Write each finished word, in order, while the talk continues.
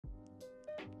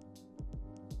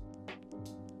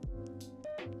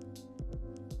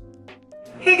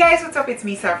Hey guys, what's up? It's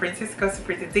me, Sa Francisco. So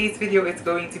for today's video, it's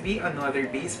going to be another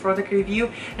base product review.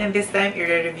 And this time,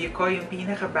 i-review ko yung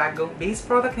pinakabagong base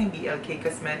product ng BLK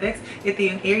Cosmetics. Ito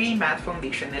yung AIRY Matte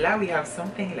Foundation nila. We have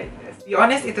something like this. To be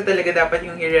honest, ito talaga dapat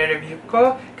yung i-review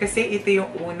ko kasi ito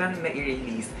yung unang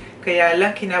na-i-release. Kaya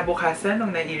lang kinabukasan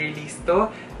nung na-i-release to,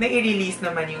 na-i-release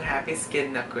naman yung Happy Skin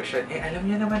na cushion. Eh alam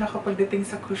niyo naman ako pagdating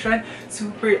sa cushion,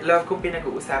 super love kung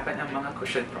pinag-uusapan ang mga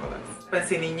cushion products.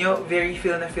 Pansinin niyo, very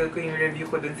feel na feel ko yung review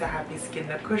ko dun sa Happy Skin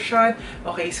na cushion.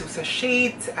 Okay, so sa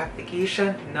shades,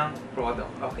 application ng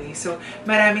product. Okay, so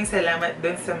maraming salamat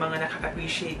dun sa mga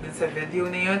naka-appreciate dun sa video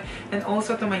na yun. And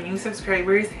also to my new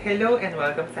subscribers, hello and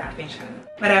welcome sa aking channel.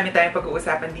 Marami tayong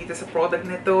pag-uusapan dito sa product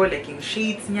nito, like yung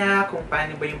shades niya, kung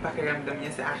paano ba yung pakiramdam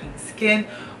niya sa aking skin.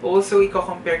 Also,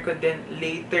 i-compare ko din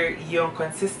later yung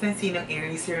consistency ng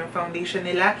AIRY Serum Foundation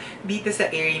nila dito sa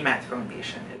AIRY Matte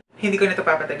Foundation nila. Hindi ko na ito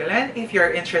papatagalan. If you're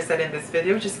interested in this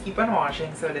video, just keep on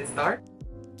watching. So let's start.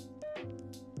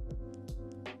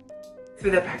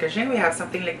 With the packaging, we have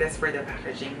something like this for the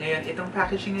packaging. Ngayon, itong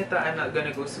packaging nito, I'm not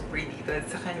gonna go super detailed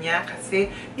sa kanya kasi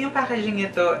yung packaging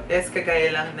nito is kagaya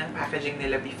lang ng packaging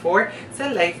nila before sa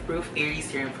Life Proof AIRY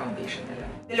Serum Foundation nila.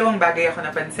 Dalawang bagay ako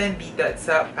napansin dito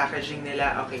sa packaging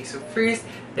nila. Okay, so first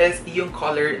is yung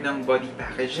color ng body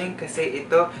packaging kasi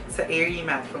ito sa AIRY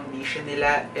Matte Foundation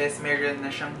nila is meron na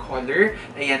siyang color.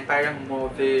 Ayan, parang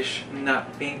mauvish na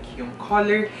pink yung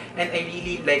color. And I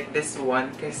really like this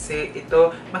one kasi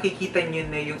ito makikita nyo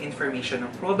na yung information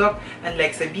ng product.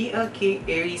 Unlike sa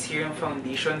BLK AIRY Serum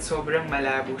Foundation, sobrang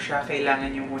malabo siya.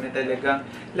 Kailangan nyo muna talagang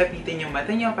lapitin yung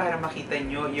mata nyo para makita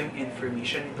nyo yung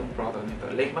information nitong product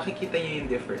nito. Like, makikita nyo yung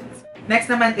difference.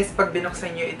 Next naman is pag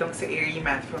binuksan nyo itong sa AIRY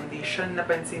Matte Foundation,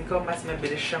 napansin ko mas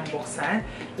mabilis siyang buksan.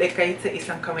 Like, kahit sa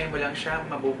isang kamay mo lang siya,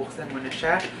 mabubuksan mo na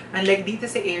siya. Unlike dito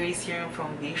sa AIRY Serum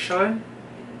Foundation,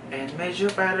 and medyo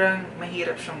parang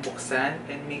mahirap siyang buksan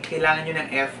and may kailangan nyo ng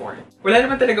effort. Wala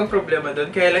naman talagang problema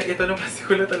doon. Kaya lang ito napansin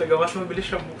ko na talaga mas mabilis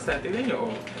siyang buksan. Tignan nyo,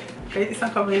 oh. Kahit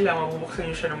isang kamay lang, mabubuksan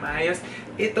nyo siya ng maayos.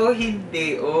 Ito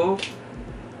hindi, oh.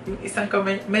 Yung isang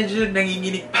kamay, medyo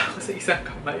nanginginig pa ako sa isang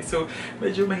kamay. So,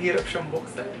 medyo mahirap siyang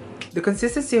buksan. The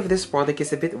consistency of this product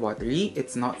is a bit watery.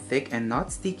 It's not thick and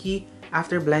not sticky.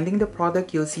 After blending the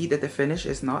product, you'll see that the finish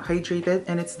is not hydrated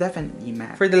and it's definitely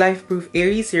matte. For the Life Proof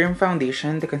AIRY Serum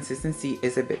Foundation, the consistency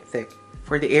is a bit thick.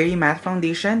 For the AIRY Matte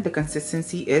Foundation, the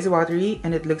consistency is watery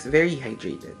and it looks very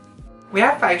hydrated. We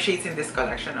have 5 shades in this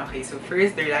collection. Okay, so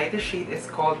first, the lightest shade is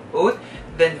called Oat,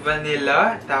 then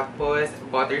Vanilla, tapos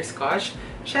Butterscotch,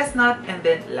 Chestnut, and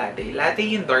then Latte. Latte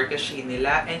yung darkest shade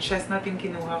nila, and Chestnut yung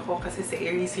kinuha ko kasi sa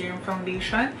AIRY Serum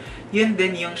Foundation, yun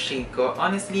din yung shade ko.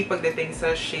 Honestly, pagdating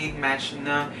sa shade match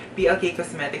ng BLK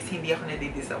Cosmetics, hindi ako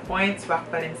nadi-disappoint. Swak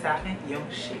pa rin sa akin yung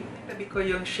shade. Tabi ko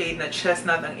yung shade na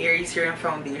Chestnut ng AIRY Serum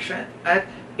Foundation at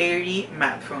AIRY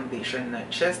Matte Foundation na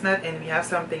Chestnut, and we have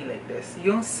something like this.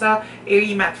 Yung sa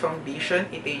AIRY Matte Foundation,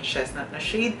 ito yung Chestnut na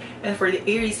shade, and for the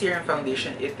AIRY Serum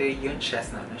Foundation, ito yung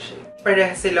Chestnut na shade.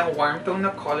 Parehas silang warm tone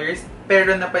na colors,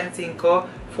 pero napansin ko,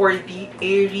 for the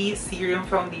AIRY Serum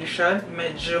Foundation,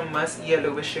 medyo mas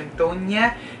yellowish yung tone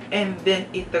niya, and then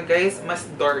ito guys, mas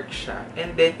dark siya.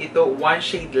 And then ito, one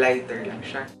shade lighter lang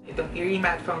siya. Itong AIRY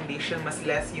Matte Foundation, mas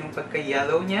less yung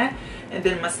pagka-yellow niya, and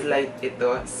then mas light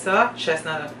ito sa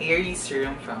Chestnut ng AIRY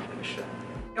Serum Foundation.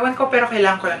 Ewan ko, pero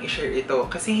kailangan ko lang i-share ito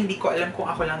kasi hindi ko alam kung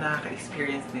ako lang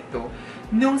nakaka-experience nito.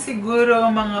 Nung siguro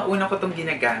mga una ko itong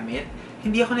ginagamit,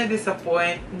 hindi ako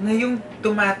na-disappoint. Ngayong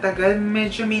tumatagal,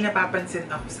 medyo may napapansin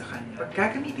ako sa kanya. Pag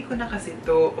gagamitin ko na kasi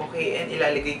ito, okay, and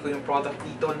ilalagay ko yung product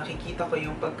dito, nakikita ko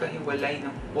yung pagkahiwalay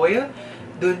ng oil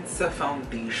dun sa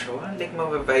foundation. Like,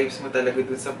 mabavibes mo talaga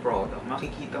dun sa product.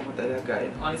 Makikita mo talaga.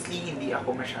 And honestly, hindi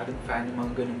ako masyadong fan ng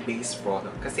mga ganung base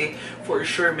product. Kasi, for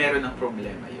sure, meron ng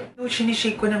problema yun. So,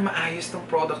 sinishake ko ng maayos tong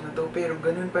product na to, pero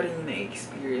ganun pa rin yung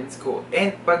na-experience ko.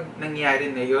 And pag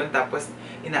nangyari na yun, tapos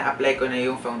ina-apply ko na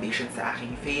yung foundation sa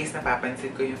aking face,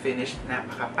 napapansin ko yung finish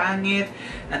napakapangit,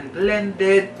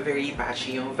 unblended, very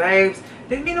patchy yung vibes.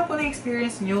 Then, meron ko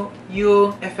na-experience nyo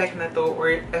yung effect na to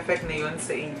or effect na yun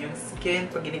sa inyong skin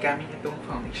pag ginagamit nyo itong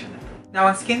foundation na to. Now,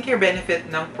 ang skincare benefit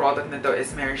ng product na to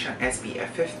is meron siyang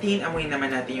SPF 15. Amoy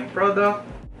naman natin yung product.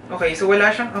 Okay, so wala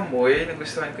siyang amoy.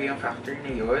 Nagustuhan ko yung factor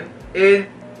na yun.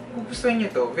 And kung gusto nyo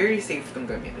to, very safe itong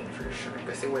gamitin for sure.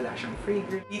 Kasi wala siyang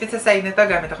fragrance. Dito sa side na to,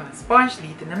 gamit ako ng sponge.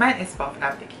 Dito naman is puff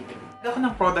applicator. Ako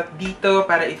ng product dito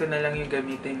para ito na lang yung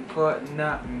gamitin ko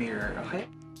na mirror. Okay?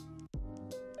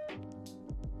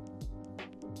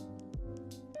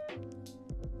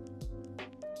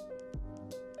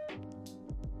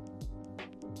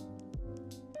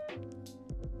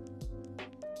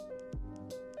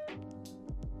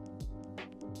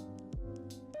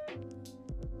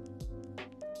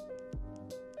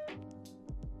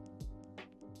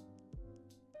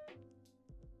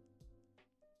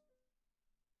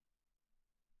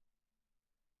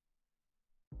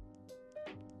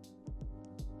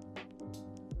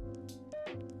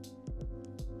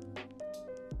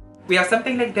 We have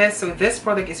something like this. So this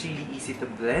product is really easy to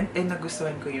blend and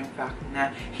nagustuhan ko yung fact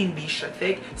na hindi siya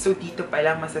thick. So dito pa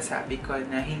lang masasabi ko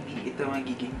na hindi ito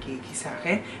magiging cakey sa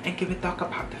akin. And can we talk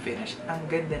about the finish? Ang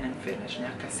ganda ng finish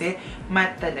niya kasi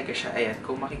matte talaga siya. Ayan,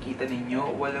 kung makikita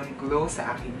ninyo, walang glow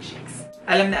sa aking cheeks.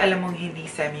 Alam na alam mong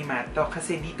hindi semi-matte to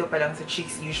kasi dito pa lang sa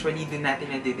cheeks, usually doon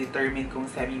natin na-determine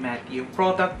kung semi-matte yung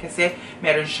product kasi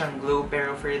meron siyang glow.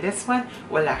 Pero for this one,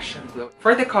 wala siyang glow.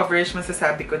 For the coverage,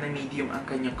 masasabi ko na medium ang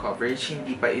kanyang coverage.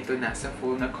 Hindi pa ito nasa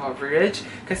full na coverage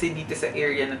kasi dito sa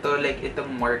area na to, like itong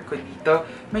mark ko dito,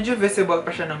 medyo visible pa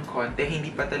siya ng konti.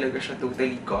 Hindi pa talaga siya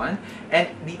totally gone. And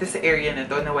dito sa area na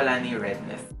to, nawala na yung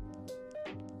redness.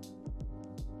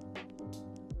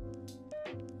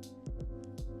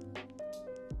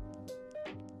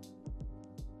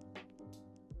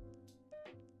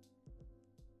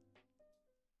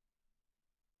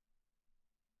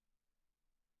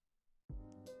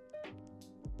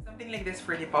 Something like this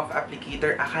for the puff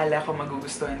applicator. Akala ko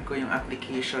magugustuhan ko yung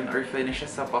application or finishes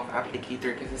sa puff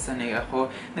applicator kasi sanay ako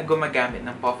na gumagamit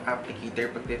ng puff applicator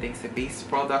pagdating sa base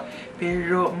product.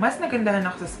 Pero mas nagandahan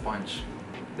ako sa sponge.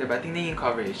 Diba? Tingnan yung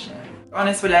coverage niya.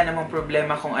 Honest, wala namang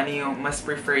problema kung ano yung mas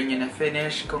prefer nyo na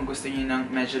finish. Kung gusto nyo ng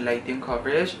medyo light yung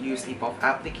coverage, use a puff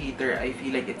applicator. I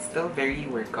feel like it's still very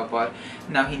workable.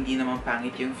 Now, hindi naman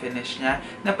pangit yung finish niya.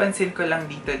 Napansin ko lang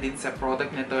dito din sa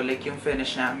product na to, like yung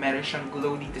finish niya, meron siyang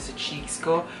glow dito sa cheeks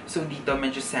ko. So, dito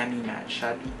medyo semi-matte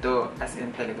siya. Dito, as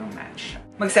in talagang matte siya.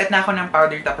 Mag-set na ako ng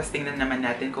powder tapos tingnan naman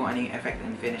natin kung ano yung effect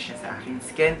and finish niya sa aking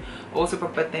skin. Also,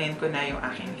 papatayin ko na yung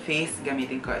aking face.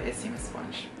 Gamitin ko is yung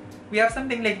sponge. We have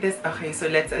something like this. Okay, so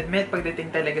let's admit,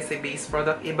 pagdating talaga sa base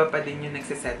product, iba pa din yung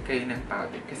nagsiset kayo ng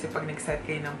powder. Kasi pag nagset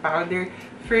kayo ng powder,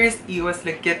 first, iwas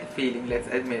lagkit feeling, let's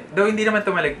admit. Though hindi naman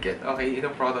ito malagkit, okay,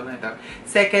 itong product na ito.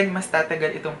 Second, mas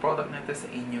tatagal itong product na ito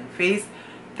sa inyong face.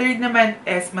 Third naman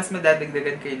is, mas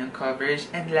madadagdagan kayo ng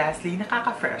coverage. And lastly,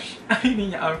 nakaka-fresh.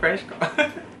 Hindi niya ang fresh ko.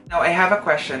 Now, I have a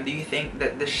question. Do you think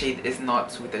that the shade is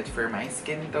not suited for my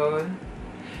skin tone?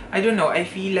 I don't know, I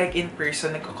feel like in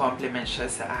person nagko-complement siya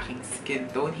sa aking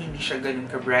skin tone. Hindi siya ganun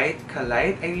ka-bright,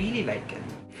 ka-light. I really like it.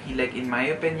 I feel like in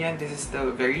my opinion, this is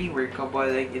still very workable.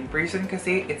 Like in person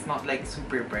kasi, it's not like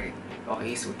super bright.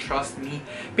 Okay, so trust me.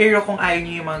 Pero kung ayaw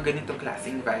niyo yung mga ganitong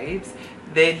klaseng vibes,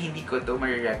 then hindi ko to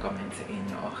marirecommend sa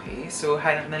inyo, okay? So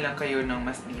hanap na lang kayo ng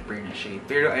mas deeper na shade.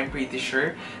 Pero I'm pretty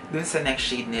sure, dun sa next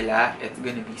shade nila, it's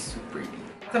gonna be super deep.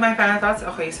 So my final thoughts,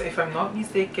 okay, so if I'm not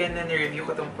mistaken na nireview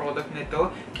ko itong product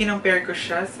nito, kinompare ko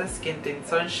siya sa Skin Tint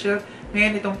Sun Shield.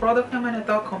 Ngayon, itong product naman na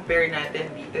to, compare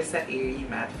natin dito sa AIRY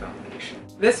Matte Foundation.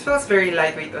 This feels very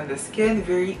lightweight on the skin,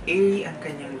 very airy ang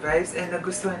kanyang vibes, and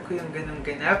nagustuhan ko yung ganung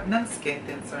ganap ng Skin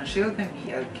Tint Sun Shield ng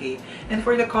BLK. And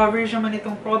for the coverage naman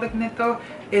itong product nito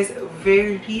is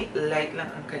very light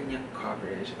lang ang kanyang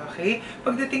coverage, okay?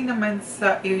 Pagdating naman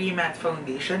sa AIRY Matte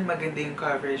Foundation, maganda yung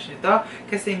coverage nito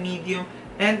kasi medium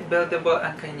and buildable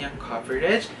ang kanyang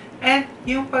coverage. And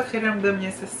yung pakiramdam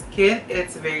niya sa skin,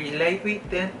 it's very lightweight,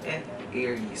 thin, and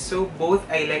airy. So both,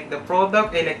 I like the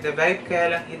product, I like the vibe,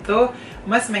 kaya lang ito,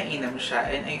 mas mainam siya.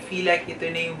 And I feel like ito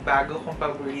na yung bago kong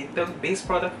paboritong base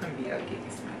product from BLK.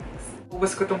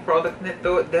 Ubus ko tong product na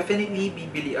to, definitely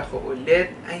bibili ako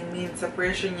ulit. I mean, sa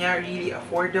presyo niya, really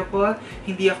affordable.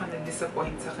 Hindi ako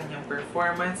na-disappoint sa kanyang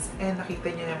performance. And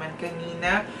nakita niyo naman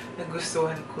kanina,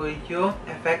 nagustuhan ko yung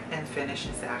effect and finish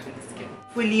niya sa aking skin.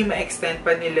 Fully ma-extend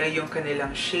pa nila yung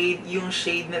kanilang shade. Yung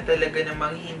shade na talaga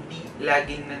namang hindi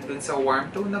laging nandun sa warm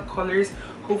tone na colors.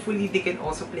 Hopefully, they can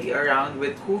also play around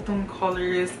with cool tone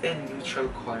colors and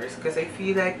neutral colors. Because I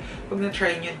feel like, pag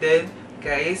na-try nyo din,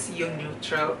 guys, yung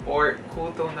neutral or cool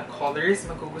tone na colors,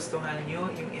 magugustuhan nyo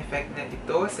yung effect na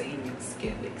ito sa inyong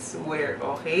skin. Like, swear,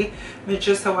 okay?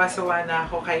 Medyo sawa-sawa na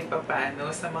ako kahit papaano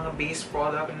sa mga base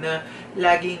product na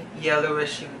laging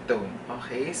yellowish yung tone,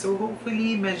 okay? So,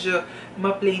 hopefully, medyo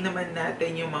ma-play naman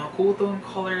natin yung mga cool tone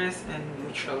colors and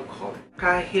neutral color.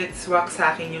 Kahit swak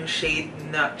sa akin yung shade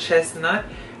na Chestnut,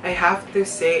 I have to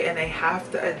say and I have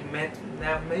to admit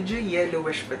na medyo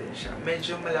yellowish pa din siya.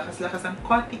 Medyo malakas-lakas ang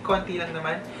konti-konti lang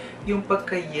naman yung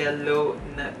pagka-yellow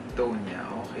na tone niya.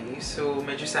 Okay? So,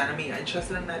 medyo sana may adjust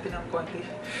lang natin ng konti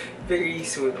very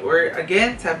soon. Or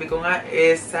again, sabi ko nga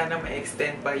is sana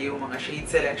ma-extend pa yung mga shade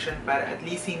selection para at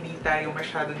least hindi tayo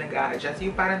masyado nag-a-adjust.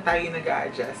 Yung parang tayo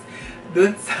nag-a-adjust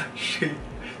dun sa shade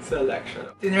selection.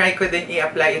 Tinry ko din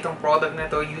i-apply itong product na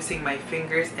to using my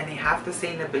fingers and I have to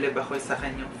say na bilib ako sa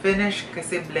kanyang finish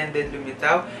kasi blended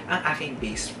lumitaw ang aking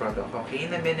base product.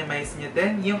 Okay? Na-minimize niya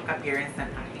din yung appearance ng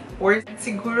aking Or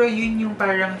siguro yun yung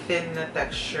parang thin na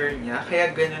texture niya,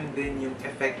 kaya ganun din yung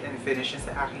effect and finish niya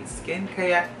sa aking skin,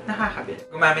 kaya nakakabili.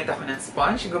 Gumamit ako ng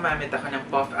sponge, gumamit ako ng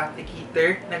puff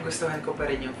applicator, nagustuhan ko pa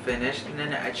rin yung finish na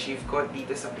na-achieve ko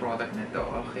dito sa product na to,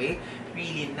 okay?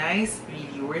 Really nice,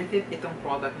 really worth it itong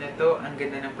product na to, ang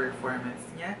ganda ng performance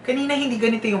niya. Kanina hindi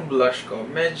ganito yung blush ko,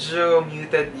 medyo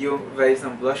muted yung vibes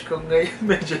ng blush ko, ngayon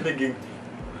medyo naging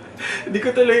hindi ko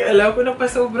tuloy alam kung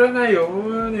napasobra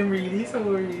ngayon. I'm really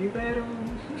sorry, pero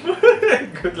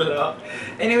good luck.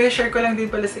 Anyway, share ko lang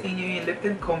din pala sa inyo yung lip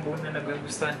tint combo na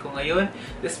nagugustuhan ko ngayon.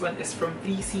 This one is from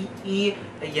 3CE.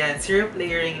 Ayan, syrup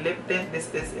layering lip tint. This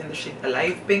is in the shade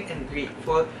Alive Pink and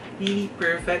Grateful. Really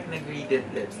perfect na gradient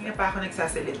lips. Hindi pa ako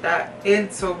nagsasalita and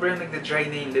sobrang nagda-dry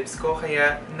na yung lips ko,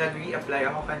 kaya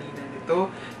nag-re-apply ako kanina nito.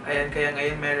 Ayan, kaya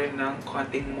ngayon meron ng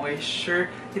konting moisture.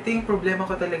 Ito yung problema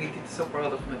ko talaga dito sa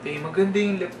product na ito. Maganda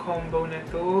yung lip combo na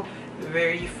to.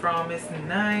 Very Promise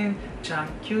 9,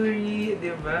 Chunky,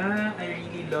 diba? I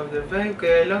really love the vibe.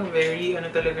 Kaya lang, very, ano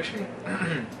talaga siya.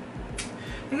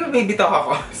 Maybe talk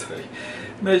ako. Sorry.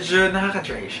 Medyo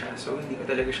nakaka-dry siya. So, hindi ko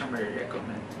talaga siya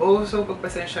ma-recommend. Also,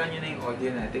 pagpasensyahan nyo na yung audio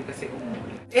natin kasi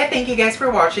umuwi. Yeah, thank you guys for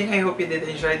watching. I hope you did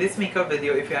enjoy this makeup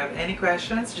video. If you have any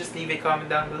questions, just leave a comment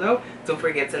down below. Don't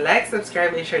forget to like,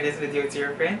 subscribe, and share this video to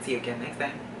your friends. See you again next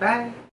time. Bye!